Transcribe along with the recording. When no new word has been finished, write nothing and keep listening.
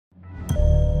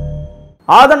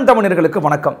ஆதன் தமிழர்களுக்கு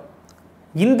வணக்கம்.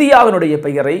 இந்தியாவினுடைய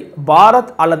பெயரை பாரத்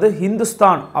அல்லது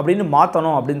ஹிந்துஸ்தான் அப்படின்னு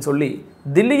மாற்றணும் அப்படின்னு சொல்லி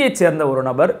தில்லியைச் சேர்ந்த ஒரு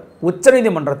நபர்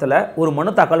உச்சநீதிமன்றத்தில் ஒரு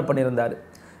மனு தாக்கல் பண்ணியிருந்தார்.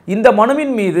 இந்த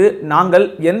மனுவின் மீது நாங்கள்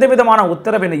எந்த விதமான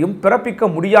உத்தரவினையும்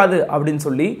பிறப்பிக்க முடியாது அப்படின்னு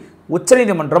சொல்லி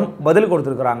உச்சநீதிமன்றம் பதில்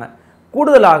கொடுத்திருக்கிறாங்க.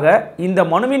 கூடுதலாக இந்த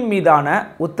மனுவின் மீதான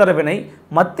உத்தரவினை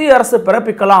மத்திய அரசு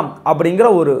பிறப்பிக்கலாம் அப்படிங்கிற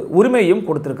ஒரு உரிமையும்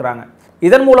கொடுத்திருக்கிறாங்க.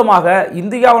 இதன் மூலமாக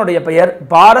இந்தியாவுடைய பெயர்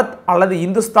பாரத் அல்லது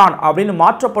இந்துஸ்தான் அப்படின்னு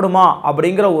மாற்றப்படுமா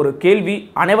அப்படிங்கிற ஒரு கேள்வி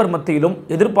அனைவர் மத்தியிலும்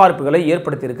எதிர்பார்ப்புகளை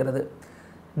ஏற்படுத்தியிருக்கிறது.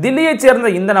 தில்லியைச் சேர்ந்த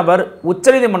இந்த நபர்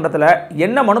உச்சநீதிமன்றத்தில்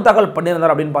என்ன மனு தாக்கல்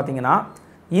பண்ணியிருந்தார் அப்படின்னு பார்த்தீங்கன்னா,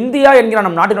 இந்தியா என்கிற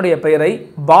நம் நாட்டினுடைய பெயரை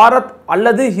பாரத்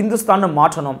அல்லது ஹிந்துஸ்தான்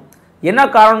மாற்றணும். என்ன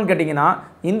காரணம்னு கேட்டிங்கன்னா,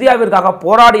 இந்தியாவிற்காக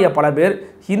போராடிய பல பேர்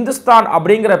ஹிந்துஸ்தான்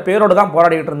அப்படிங்கிற பேரோடு தான்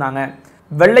போராடிக்கிட்டு இருந்தாங்க.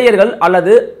 வெள்ளையர்கள்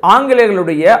அல்லது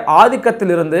ஆங்கிலேயர்களுடைய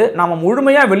ஆதிக்கத்திலிருந்து நாம்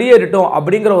முழுமையாக வெளியேறிட்டோம்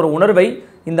அப்படிங்கிற ஒரு உணர்வை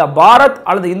இந்த பாரத்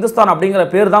அல்லது இந்துஸ்தான் அப்படிங்கிற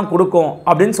பேர் தான் கொடுக்கும்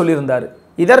அப்படின்னு சொல்லியிருந்தார்.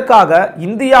 இதற்காக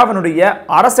இந்தியாவினுடைய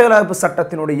அரசியலமைப்பு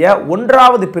சட்டத்தினுடைய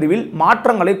 1வது பிரிவில்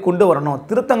மாற்றங்களை கொண்டு வரணும்,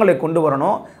 திருத்தங்களை கொண்டு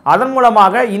வரணும். அதன்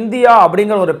மூலமாக இந்தியா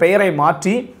அப்படிங்கிற ஒரு பெயரை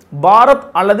மாற்றி பாரத்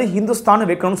அல்லது ஹிந்துஸ்தான்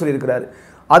வைக்கணும்னு சொல்லியிருக்கிறார்.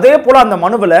 அதே போல் அந்த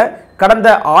மனுவில் கடந்த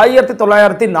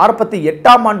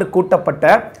 1948ஆம் ஆண்டு கூட்டப்பட்ட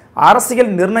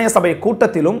அரசியல் நிர்ணய சபை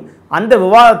கூட்டத்திலும் அந்த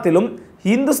விவாதத்திலும்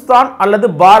ஹிந்துஸ்தான் அல்லது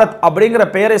பாரத் அப்படிங்கிற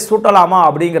பெயரை சூட்டலாமா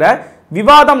அப்படிங்கிற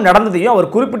விவாதம் நடந்ததையும் அவர்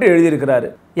குறிப்பிட்டு எழுதியிருக்கிறார்.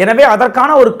 எனவே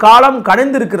அதற்கான ஒரு காலம்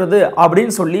கணிந்திருக்கிறது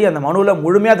அப்படின்னு சொல்லி அந்த மனுவில்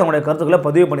முழுமையாக தன்னுடைய கருத்துக்களை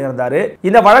பதிவு பண்ணியிருந்தார்.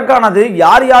 இந்த வழக்கானது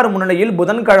யார் யார் முன்னிலையில்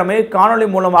புதன்கிழமை காணொலி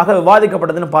மூலமாக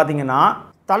விவாதிக்கப்பட்டதுன்னு பார்த்தீங்கன்னா,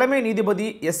 தலைமை நீதிபதி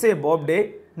S.A. போப்டே,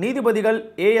 நீதிபதிகள்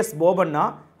A.S. போபண்ணா,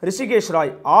 ரிஷிகேஷ்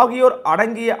ராய் ஆகியோர்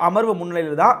அடங்கிய அமர்வு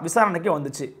முன்னிலையில் தான் விசாரணைக்கு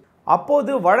வந்துச்சு.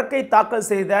 அப்போது வழக்கை தாக்கல்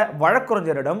செய்த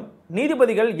வழக்கறிஞரிடம்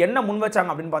நீதிபதிகள் என்ன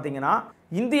முன்வச்சாங்க அப்படின்னு பார்த்தீங்கன்னா,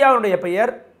 இந்தியாவுடைய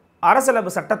பெயர்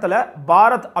அரசியலமைப்பு சட்டத்தில்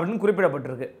பாரத் அப்படின்னு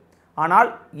குறிப்பிடப்பட்டிருக்கு. ஆனால்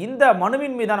இந்த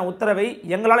மனுவின் மீதான உத்தரவை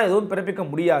எங்களால் எதுவும் பிறப்பிக்க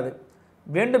முடியாது.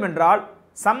 வேண்டுமென்றால்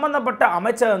சம்பந்தப்பட்ட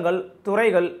அமைச்சகங்கள்,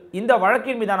 துறைகள் இந்த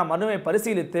வழக்கின் மீதான மனுவை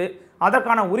பரிசீலித்து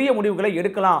அதற்கான உரிய முடிவுகளை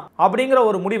எடுக்கலாம் அப்படிங்கிற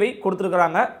ஒரு முடிவை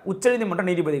கொடுத்திருக்கிறாங்க உச்சநீதிமன்ற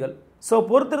நீதிபதிகள். ஸோ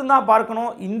பொறுத்திருந்தா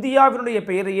பார்க்கணும், இந்தியாவினுடைய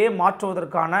பெயரையே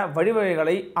மாற்றுவதற்கான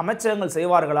வழிவகைகளை அமைச்சகங்கள்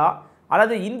செய்வார்களா,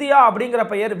 அல்லது இந்தியா அப்படிங்கிற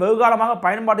பெயர் வெகுகாலமாக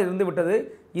பயன்பாட்டில் இருந்து விட்டது,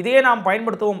 இதையே நாம்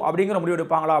பயன்படுத்துவோம் அப்படிங்கிற முடிவு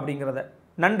எடுப்பாங்களா அப்படிங்கிறத.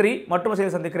 நன்றி, மற்றும்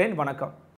செய்தி சந்திக்கிறேன். வணக்கம்.